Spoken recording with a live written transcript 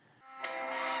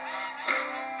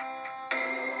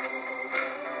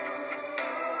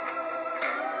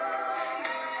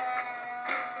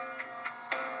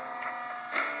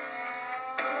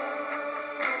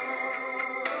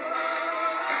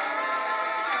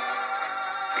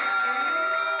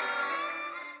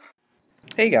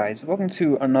Hey guys, welcome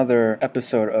to another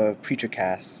episode of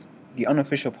PreacherCast, the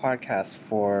unofficial podcast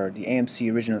for the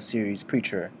AMC original series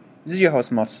Preacher. This is your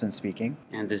host Mufson speaking.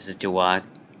 And this is Jawad.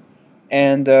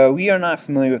 And we are not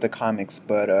familiar with the comics,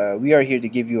 but we are here to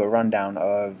give you a rundown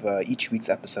of each week's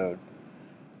episode.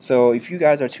 So if you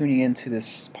guys are tuning into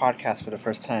this podcast for the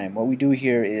first time, what we do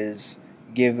here is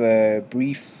give a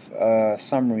brief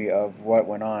summary of what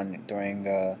went on during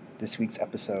this week's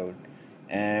episode,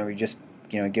 and we just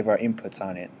give our inputs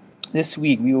on it. This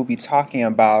week we will be talking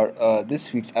about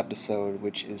this week's episode,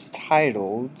 which is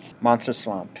titled Monster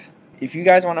Slump. If you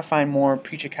guys want to find more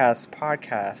PreacherCast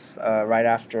podcasts right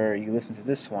after you listen to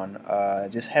this one,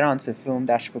 just head on to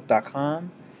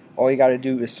film-book.com. All you got to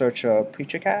do is search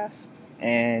PreacherCast,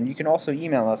 and you can also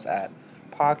email us at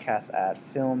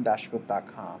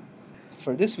podcast@film-book.com.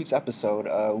 For this week's episode,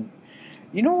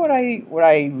 you know what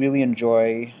I really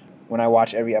enjoy when I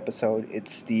watch every episode?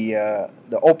 It's the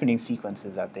opening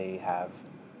sequences that they have.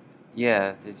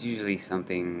 Yeah, there's usually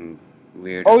something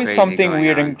weird. Always something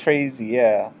weird and crazy,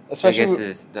 yeah. Especially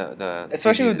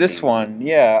with this one,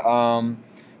 yeah.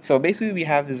 So basically, we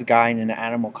have this guy in an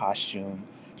animal costume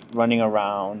running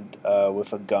around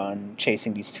with a gun,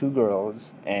 chasing these two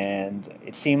girls, and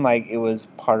it seemed like it was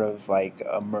part of like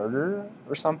a murder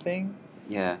or something.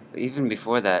 Yeah, even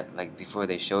before that, like before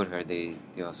they showed her, they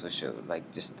also showed like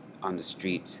just on the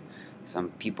streets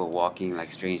some people walking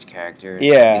like strange characters.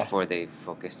 Yeah. Before they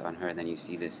focused on her, then you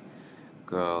see this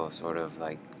girl sort of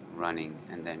like running,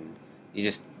 and then you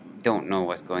just don't know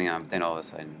what's going on. But then all of a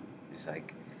sudden, it's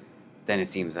like, then it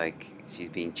seems like she's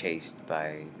being chased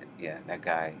by that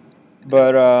guy.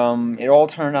 But it all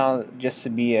turned out just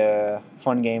to be a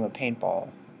fun game of paintball.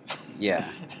 Yeah,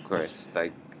 of course.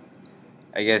 Like,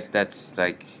 I guess that's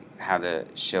like how the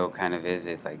show kind of is.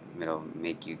 It like it'll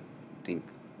make you think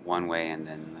one way and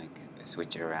then like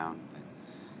switch it around. But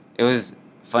it was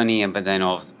funny, but then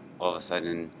all of a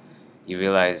sudden you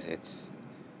realize it's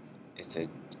a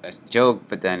joke,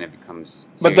 but then it becomes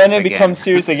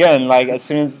serious again. Like as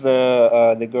soon as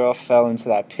the girl fell into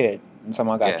that pit and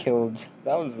someone got killed,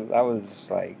 that was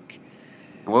like.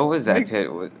 What was that pit?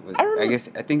 I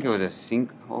think it was a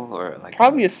sinkhole or like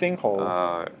probably a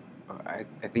sinkhole. I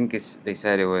think they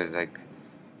said it was like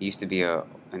it used to be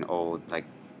an old like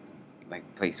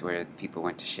place where people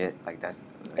went to shit, like that's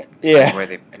like, where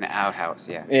they an outhouse.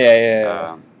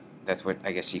 That's what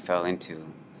I guess she fell into.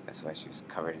 So that's why she was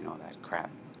covered in all that crap.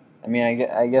 I mean,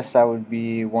 I guess that would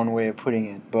be one way of putting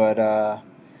it, but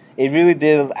it really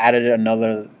did added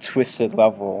another twisted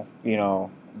level,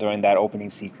 during that opening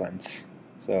sequence.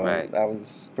 So that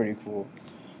was pretty cool.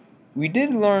 We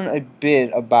did learn a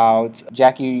bit about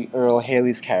Jackie Earle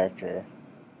Haley's character.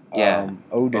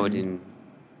 Odin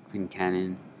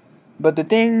Quincannon. But the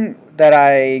thing that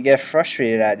I get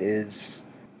frustrated at is,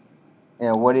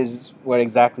 what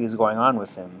exactly is going on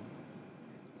with him?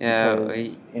 Yeah,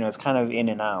 because, it's kind of in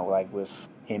and out, like with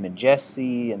him and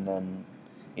Jesse, and then,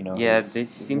 Yeah, they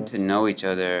seem to know each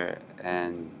other,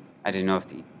 and I didn't know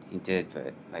if he did,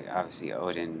 but like obviously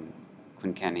Odin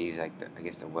Quincannon, he's like I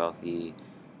guess the wealthy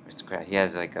aristocrat. He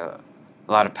has like a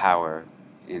lot of power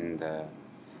in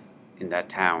that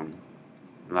town,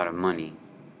 a lot of money.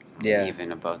 Yeah.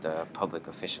 Even above the public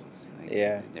officials. Like,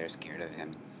 they're scared of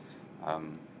him.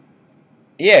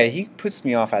 Yeah, he puts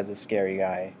me off as a scary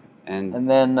guy. And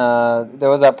then there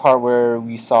was that part where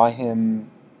we saw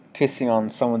him pissing on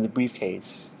someone's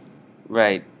briefcase.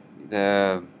 Right.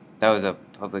 That was a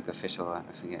public official, I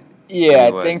forget. Yeah,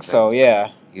 I think so,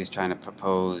 yeah. He was trying to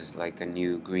propose like a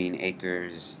new Green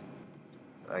Acres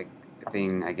like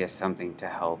thing, I guess something to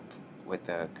help with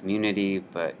the community,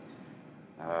 but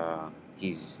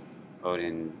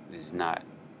Odin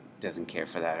doesn't care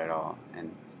for that at all,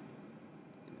 and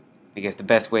I guess the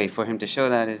best way for him to show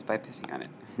that is by pissing on it.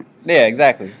 Yeah,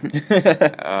 exactly.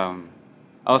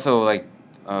 Also, like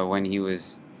when he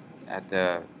was at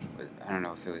I don't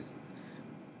know if it was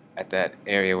at that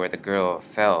area where the girl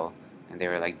fell, and they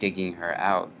were like digging her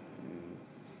out.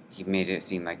 He made it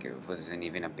seem like it wasn't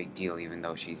even a big deal, even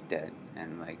though she's dead,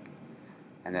 and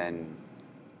then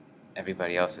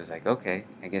everybody else is like, okay,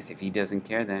 I guess if he doesn't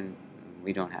care, then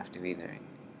we don't have to either.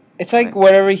 It's like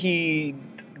whatever he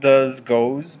does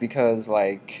goes, because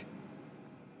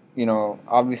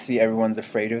obviously everyone's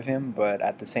afraid of him, but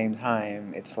at the same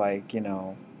time, it's like,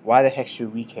 why the heck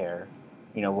should we care,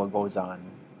 what goes on,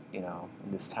 in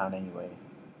this town anyway.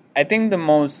 I think the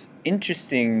most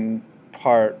interesting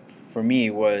part for me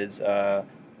was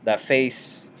that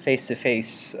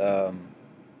face-to-face,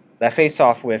 that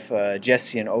face-off with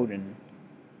Jesse and Odin,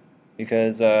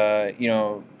 because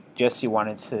Jesse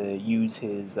wanted to use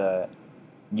his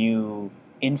new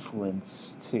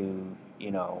influence to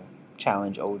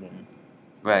challenge Odin.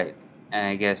 Right, and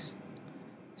I guess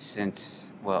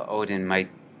since Odin might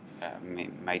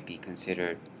be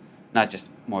considered not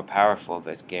just more powerful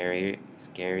but scary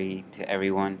to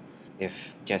everyone.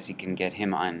 If Jesse can get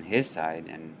him on his side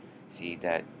and see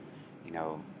that, you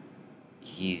know,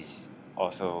 he's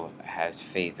also has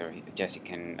faith, or Jesse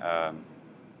can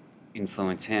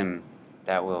influence him,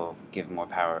 that will give more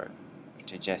power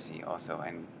to Jesse also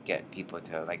and get people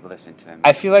to like listen to him.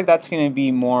 I feel like that's going to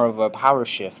be more of a power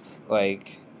shift,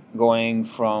 like going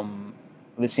from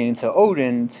listening to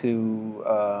Odin to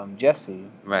Jesse.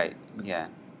 Right. Yeah.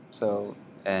 So.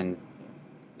 And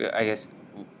I guess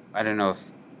I don't know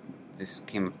if this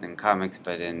came up in comics,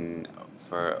 but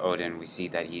for Odin we see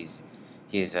that he's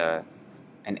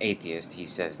an atheist. He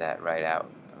says that right out.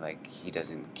 Like, he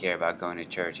doesn't care about going to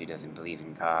church. He doesn't believe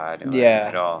in God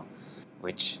at all,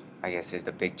 which I guess is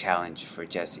the big challenge for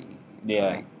Jesse.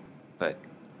 Yeah. But,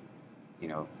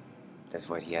 that's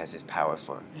what he has his power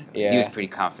for. Yeah. He was pretty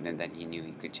confident that he knew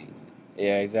he could change it.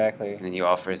 Yeah, exactly. And then he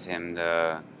offers him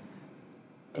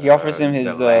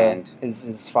his land,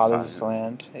 his father's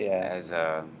land.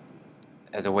 Yeah.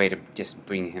 As a way to just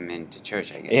bring him into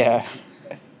church, I guess. Yeah.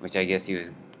 Which I guess he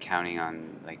was counting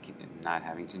on, like, not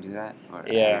having to do that, or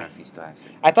yeah. I don't know if he still has to.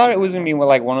 I thought it was gonna be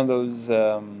like one of those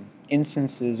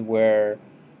instances where,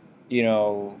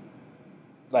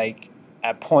 like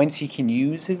at points he can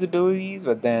use his abilities,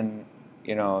 but then,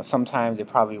 sometimes it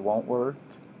probably won't work.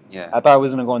 Yeah. I thought it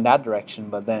was gonna go in that direction,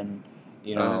 but then,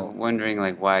 I was wondering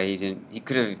like why he didn't. He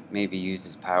could have maybe used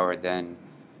his power then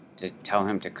to tell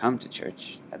him to come to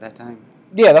church at that time.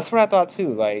 Yeah, that's what I thought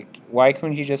too. Like, why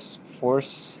couldn't he just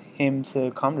force him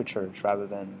to come to church rather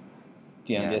than,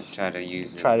 just try to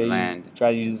use his land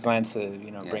to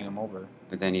Yeah. bring him over.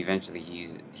 But then eventually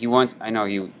he wants. I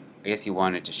guess he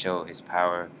wanted to show his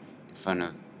power in front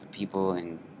of the people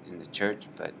in the church,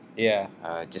 but yeah,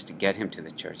 just to get him to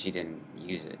the church, he didn't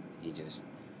use it. He just,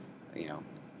 he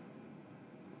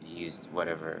used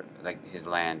whatever, like his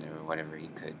land or whatever he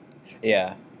could.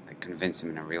 Yeah. Like convince him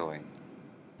in a real way.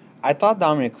 I thought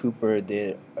Dominic Cooper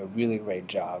did a really great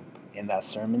job in that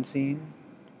sermon scene,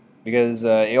 because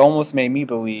it almost made me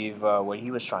believe what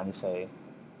he was trying to say.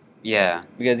 Yeah.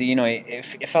 Because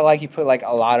it felt like he put like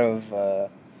a lot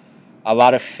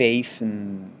of faith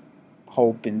and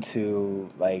hope into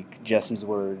like Jesse's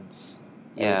words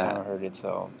every time I heard it.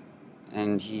 So.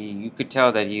 And you could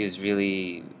tell that he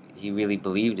really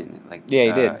believed in it. Like, yeah,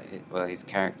 he did. His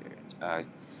character,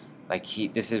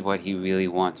 this is what he really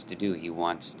wants to do. He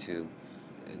wants to,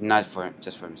 not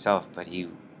just for himself, but he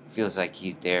feels like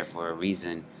he's there for a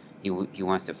reason. He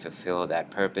wants to fulfill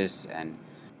that purpose and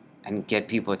get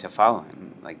people to follow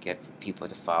him. Like, get people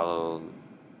to follow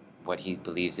what he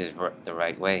believes is the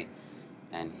right way,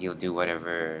 and he'll do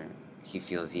whatever he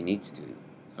feels he needs to,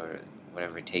 or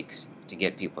whatever it takes to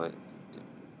get people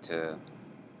to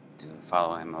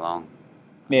follow him along.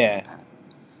 Yeah.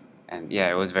 And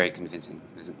yeah, it was very convincing.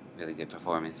 It was a really good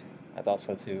performance. I thought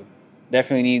so too.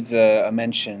 Definitely needs a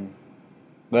mention.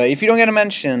 But if you don't get a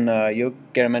mention, you'll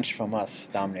get a mention from us,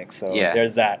 Dominic. So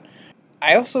there's that.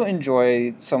 I also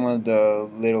enjoy some of the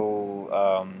little,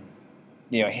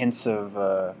 hints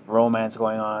of romance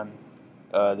going on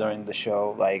during the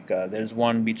show. Like, there's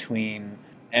one between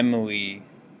Emily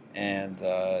and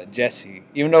Jesse.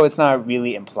 Even though it's not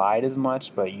really implied as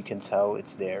much, but you can tell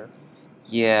it's there.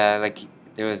 Yeah, like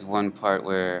there was one part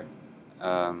where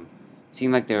it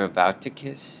seemed like they were about to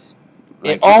kiss.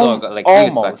 Like, almost. He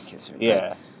was about to kiss her,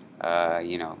 yeah. But,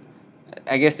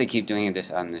 I guess they keep doing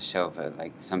this on the show, but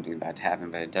like something about to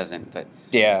happen, but it doesn't. But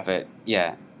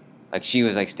yeah, like she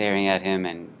was like staring at him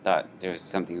and thought there was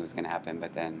something that was gonna happen,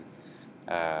 but then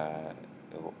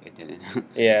it didn't.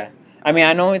 Yeah, I mean,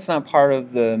 I know it's not part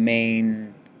of the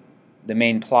main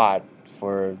plot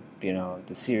for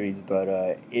the series, but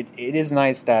it is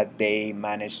nice that they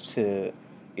managed to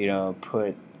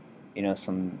put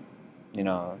some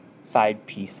side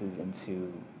pieces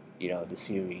into the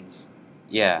series.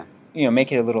 Yeah.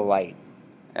 Make it a little light.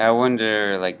 I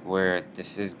wonder like where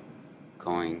this is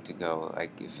going to go,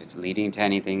 like if it's leading to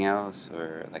anything else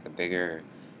or like a bigger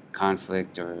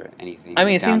conflict or anything. I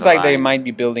mean, it seems like they might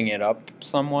be building it up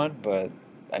somewhat, but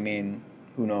I mean,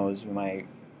 who knows? We might,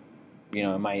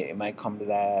 it might come to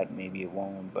that. Maybe it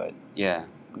won't, but yeah,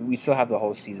 we still have the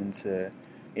whole season to,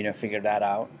 figure that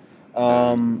out.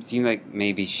 Seemed like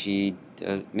maybe she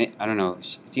does. I don't know.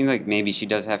 Seemed like maybe she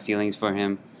does have feelings for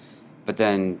him, but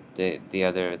then the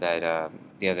other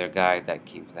guy that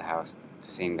came to the house, the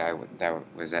same guy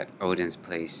that was at Odin's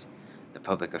place, the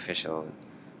public official,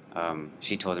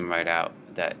 she told him right out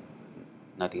that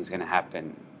nothing's gonna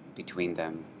happen between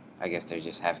them. I guess they're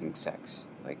just having sex,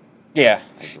 like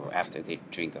after they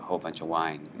drink a whole bunch of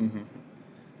wine. Mm-hmm.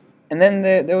 And then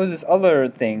there was this other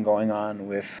thing going on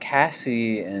with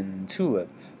Cassie and Tulip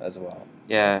as well.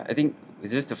 Yeah, I think,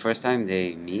 is this the first time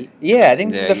they meet? Yeah, I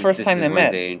think this is the first time they met. This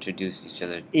is where they introduced each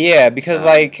other. Yeah, because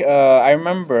I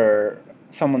remember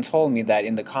someone told me that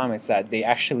in the comics that they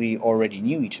actually already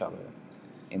knew each other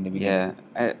in the beginning.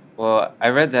 Yeah, I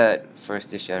read that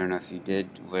first issue. I don't know if you did,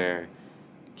 where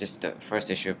just the first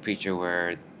issue of Preacher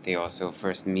where they also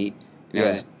first meet, and it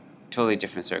was a totally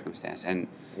different circumstance, and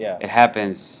it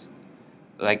happens.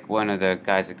 Like one of the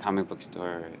guys at the comic book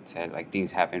store said, like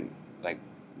things happen, like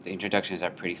the introductions are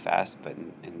pretty fast, but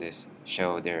in this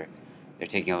show they're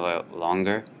taking a little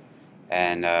longer,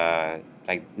 and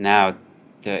like now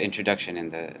the introduction in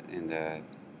the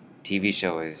TV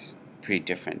show is pretty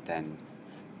different than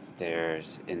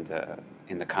theirs in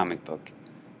the comic book,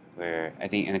 where I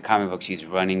think in the comic book she's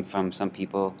running from some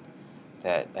people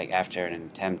that, like, after an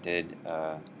attempted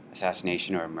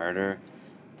assassination or a murder,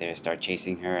 they start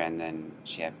chasing her, and then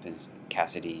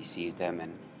Cassidy sees them,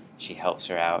 and she helps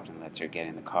her out and lets her get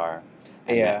in the car.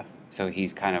 And so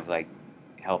he's kind of like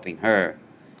helping her,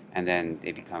 and then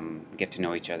they get to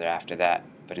know each other after that.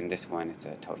 But in this one, it's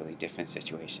a totally different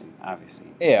situation, obviously.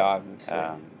 Yeah, obviously.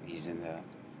 He's in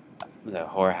the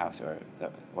whorehouse or the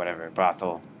whatever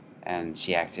brothel, and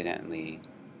she accidentally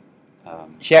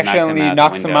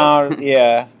knocks him out.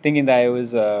 Yeah, thinking that it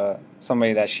was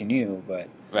somebody that she knew, but.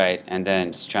 Right, and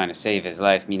then she's trying to save his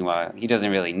life. Meanwhile, he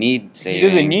doesn't really need saving. He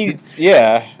doesn't need,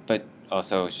 yeah. But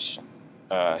also,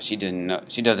 she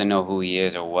doesn't know who he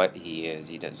is or what he is.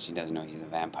 She doesn't know he's a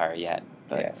vampire yet.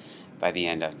 But by the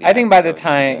end of the episode, by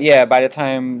the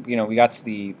time we got to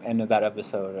the end of that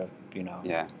episode,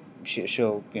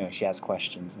 she'll she has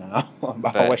questions now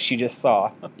about what she just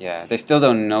saw. Yeah, they still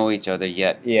don't know each other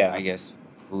yet. Yeah, I guess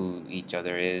who each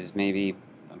other is maybe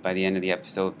by the end of the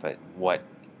episode, but what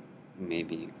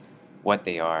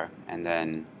they are, and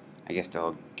then I guess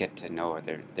they'll get to know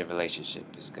their relationship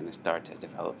is going to start to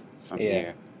develop from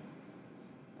here.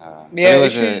 It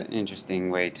was an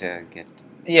interesting way to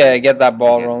get that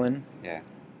ball rolling. Yeah.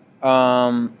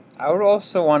 I would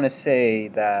also want to say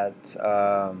that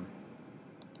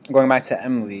going back to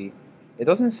Emily, it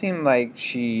doesn't seem like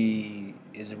she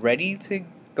is ready to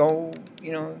go,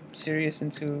 serious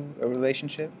into a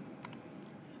relationship.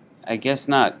 I guess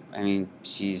not. I mean,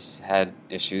 she's had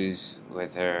issues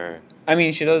with her. I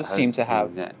mean, she does seem to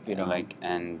have,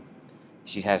 and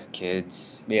she has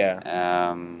kids.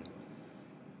 Yeah.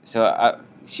 So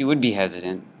she would be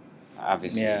hesitant,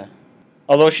 obviously. Yeah.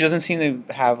 Although she doesn't seem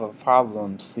to have a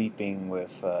problem sleeping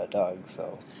with Doug,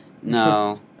 so.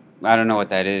 No, I don't know what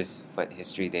that is, what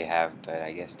history they have, but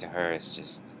I guess to her it's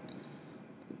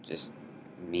just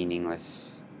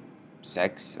meaningless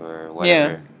sex or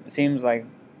whatever. Yeah, it seems like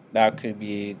that could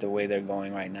be the way they're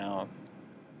going right now.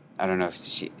 I don't know if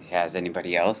she has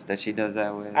anybody else that she does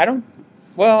that with.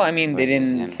 Well, I mean, they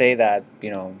didn't say that,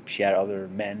 she had other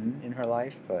men in her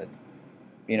life, but,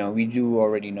 we do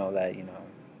already know that,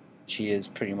 she is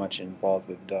pretty much involved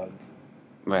with Doug.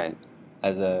 Right.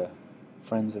 As a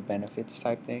friends with benefits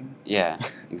type thing. Yeah,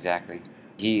 exactly.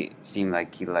 He seemed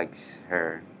like he likes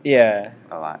her a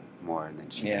lot more than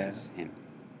she does him.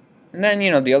 And then,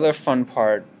 the other fun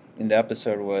part in the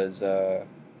episode was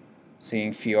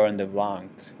seeing Fiora and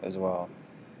LeBlanc as well.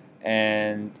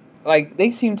 And,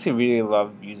 they seem to really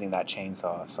love using that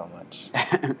chainsaw so much.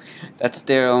 That's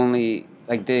their only...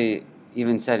 they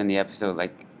even said in the episode,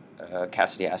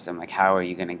 Cassidy asked them, how are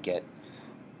you going to get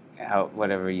out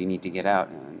whatever you need to get out?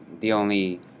 And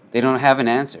they don't have an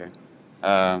answer.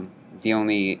 The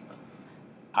only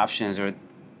options or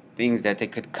things that they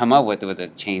could come up with was a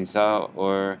chainsaw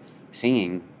or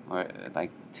singing or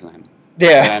to him.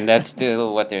 Yeah. And that's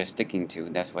still what they're sticking to.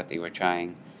 That's what they were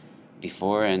trying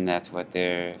before, and that's what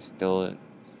they're still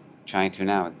trying to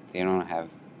now.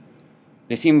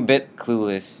 They seem a bit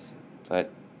clueless, but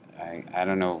I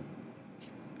don't know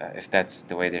if that's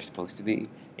the way they're supposed to be.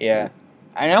 Yeah.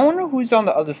 And I wonder who's on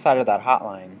the other side of that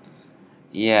hotline.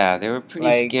 Yeah, they were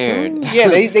pretty scared.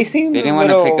 They seemed they didn't want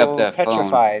to pick up the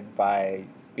petrified phone. By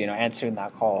answering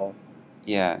that call.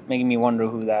 Yeah, making me wonder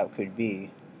who that could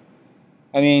be.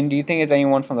 I mean, do you think it's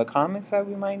anyone from the comics that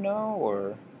we might know,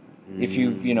 or if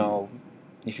you've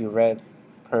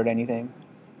heard anything?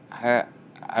 I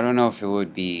don't know if it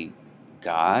would be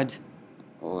God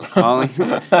or calling,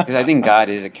 because I think God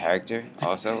is a character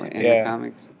also in the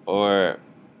comics, or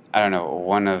I don't know,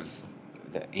 one of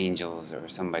the angels or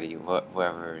somebody,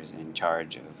 whoever is in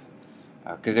charge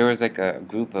of, because there was a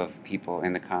group of people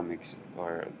in the comics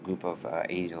or a group of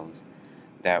angels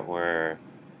that were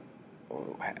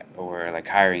or like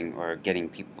hiring or getting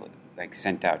people like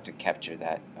sent out to capture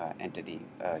that entity,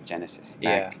 Genesis,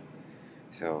 back. Yeah.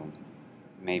 So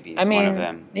maybe I it's one of mean,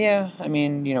 them. yeah. I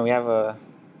mean,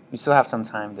 we still have some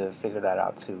time to figure that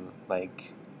out too.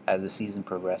 Like as the season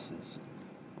progresses.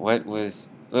 What was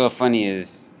a little funny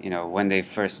is, when they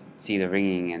first see the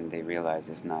ringing and they realize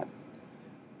it's not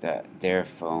their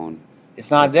phone, It's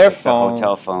not their it's the phone,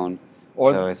 hotel phone,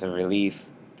 or so it's a relief.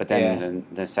 But yeah, then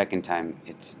the second time,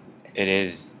 it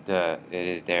is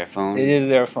their phone. it is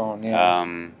their phone. Yeah,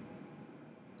 Um,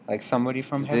 like somebody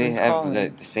from do they heaven's have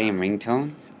calling. the same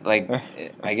ringtones? Like,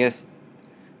 I guess,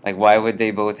 like, why would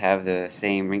they both have the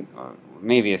same ring? Or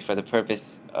maybe it's for the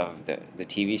purpose of the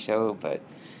TV show, but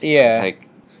it's Yeah, like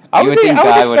you would think I would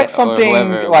God would, expect or something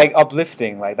whoever like would.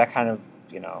 uplifting, like that kind of,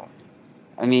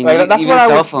 I mean, like that's what even I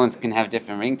cell would. phones can have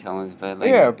different ringtones, but like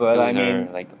Yeah, but I those are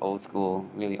mean, like old school,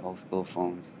 really old school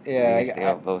phones. I yeah, guess they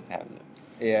all both have them.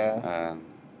 yeah.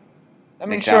 I They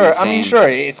mean, sound the sure. I mean, same. sure.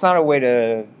 It's not a way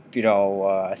to,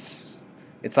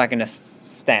 it's not gonna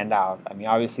stand out. I mean,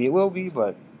 obviously it will be,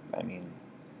 but I mean,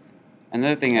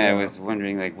 Another thing I I don't know. was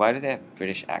wondering, like, why do they have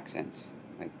British accents?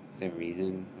 Like, is there a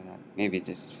reason for that? Maybe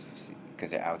just because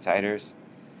they're outsiders,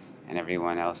 and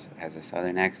everyone else has a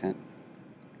southern accent.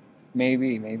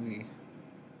 Maybe. I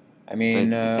But mean,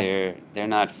 they're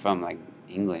not from like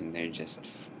England. They're just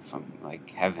from like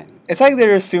heaven. it's like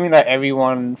they're assuming that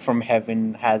everyone from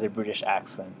heaven has a British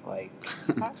accent. Like,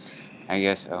 I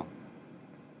guess so.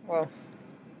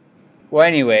 well,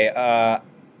 anyway,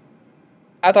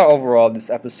 I thought overall this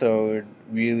episode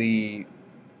really,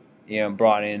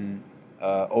 brought in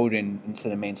Odin into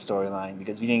the main storyline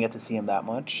because we didn't get to see him that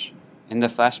much. In the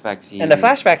flashback scene. And the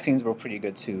flashback scenes were pretty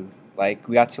good too. Like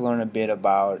we got to learn a bit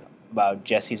about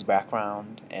Jesse's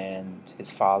background and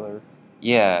his father.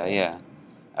 Yeah.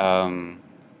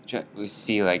 We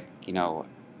see like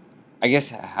I guess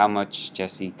how much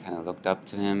Jesse kind of looked up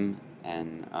to him,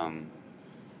 and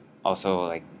also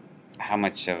like how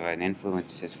much of an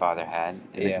influence his father had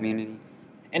in the community.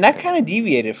 And that kind of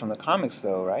deviated from the comics,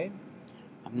 though, right?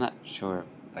 I'm not sure.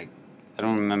 Like, I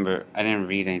don't remember. I didn't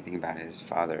read anything about his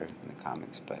father in the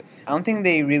comics, but I don't think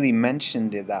they really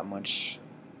mentioned it that much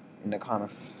in the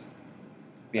comics,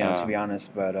 to be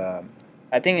honest. But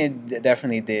I think it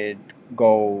definitely did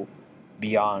go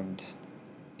beyond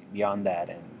that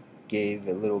and gave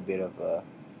a little bit of a,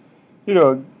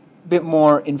 bit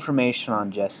more information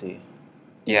on Jesse.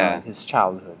 His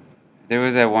childhood. There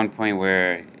was at one point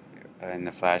where in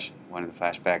one of the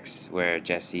flashbacks where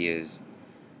Jesse is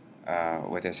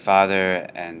with his father,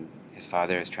 and his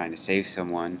father is trying to save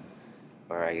someone,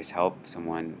 or I guess help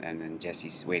someone, and then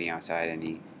Jesse's waiting outside, and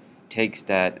he takes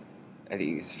that. I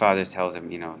think his father tells him,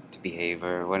 to behave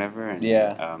or whatever,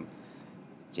 and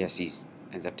Jesse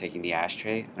ends up taking the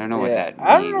ashtray. I don't know what that means.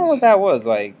 I don't know what that was.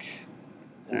 Like,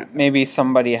 maybe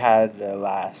somebody had a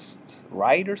last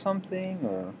right or something,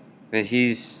 or. But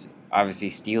he's obviously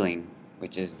stealing,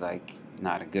 which is like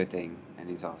not a good thing, and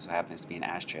he also happens to be an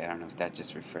ashtray. I don't know if that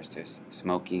just refers to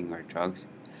smoking or drugs.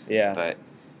 Yeah. But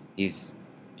he's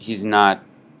not.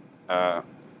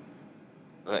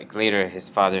 Like later, his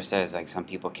father says like some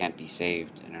people can't be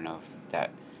saved. I don't know if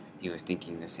that he was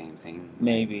thinking the same thing.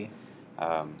 Maybe.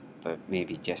 But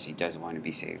maybe Jesse does want to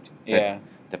be saved. Yeah.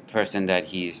 But the person that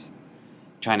he's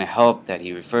trying to help, that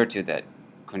he referred to, that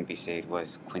couldn't be saved,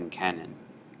 was Quinn Cannon.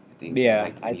 I think. Yeah,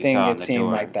 like, I think it seemed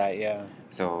like that. Yeah.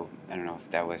 So I don't know if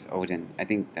that was Odin. I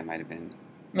think that might have been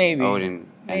maybe Odin.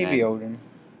 Maybe Odin.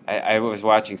 I was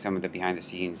watching some of the behind the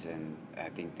scenes, and I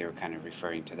think they were kind of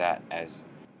referring to that as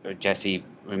Jesse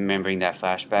remembering that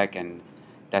flashback, and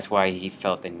that's why he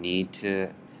felt the need to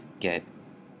get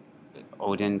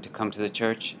Odin to come to the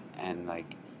church and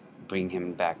like bring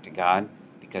him back to God,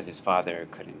 because his father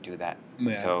couldn't do that.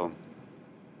 Yeah. So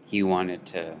he wanted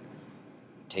to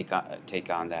take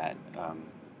on that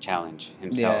challenge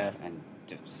himself, and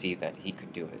to see that he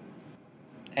could do it.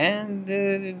 And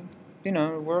it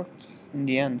worked in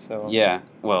the end. So yeah,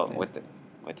 well, with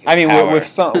his power. with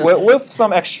some with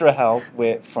some extra help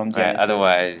from Genesis. Right,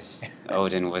 otherwise,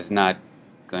 Odin was not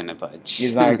gonna budge.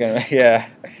 He's not gonna. Yeah.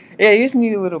 You just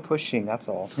need a little pushing. That's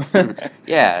all.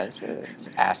 Yeah,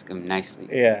 just ask him nicely.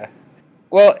 Yeah.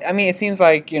 Well, I mean, it seems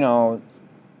like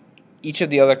each of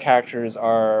the other characters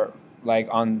are like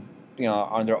on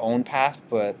their own path,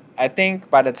 but I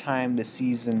think by the time the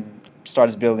season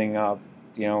starts building up,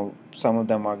 some of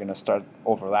them are going to start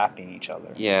overlapping each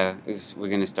other. Yeah, we're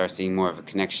going to start seeing more of a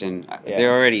connection. Yeah.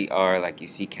 There already are, like you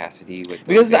see Cassidy with.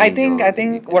 Because I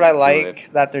think what I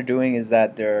like that they're doing is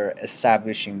that they're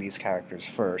establishing these characters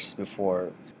first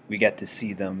before we get to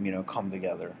see them, come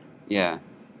together. Yeah,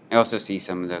 I also see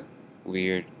some of the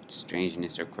weird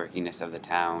strangeness or quirkiness of the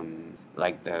town,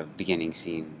 like the beginning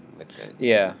scene with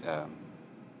the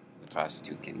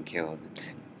prostitute getting killed.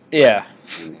 Yeah.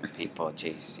 In the paintball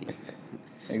chase scene.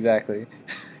 Exactly.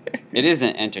 It is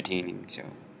an entertaining show.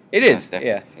 It is, I'll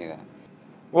yeah. definitely say that.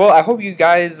 Well, I hope you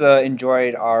guys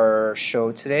enjoyed our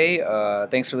show today.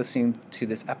 Thanks for listening to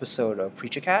this episode of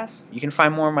PreacherCast. You can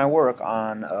find more of my work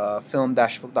on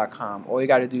film-book.com. All you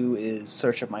got to do is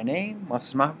search up my name,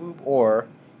 Mufsin Mahbub, or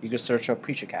you can search up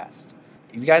PreacherCast.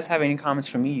 If you guys have any comments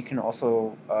for me, you can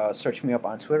also search me up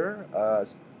on Twitter.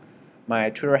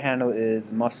 My Twitter handle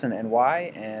is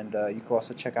MufsinNY, and you can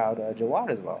also check out Jawad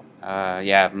as well.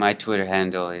 Yeah, my Twitter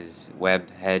handle is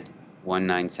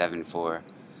webhead1974.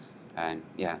 And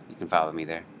yeah, you can follow me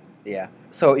there. Yeah.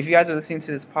 So if you guys are listening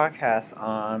to this podcast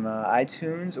on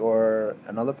iTunes or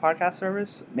another podcast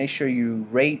service, make sure you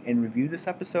rate and review this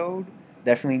episode.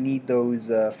 Definitely need those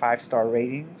 5-star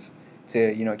ratings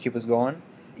to keep us going.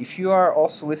 If you are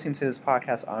also listening to this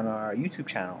podcast on our YouTube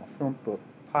channel, Film Book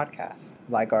Podcast,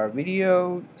 like our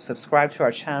video, subscribe to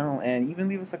our channel, and even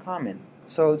leave us a comment.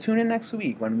 So tune in next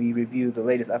week when we review the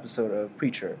latest episode of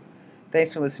Preacher.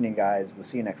 Thanks for listening, guys. We'll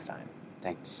see you next time.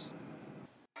 Thanks.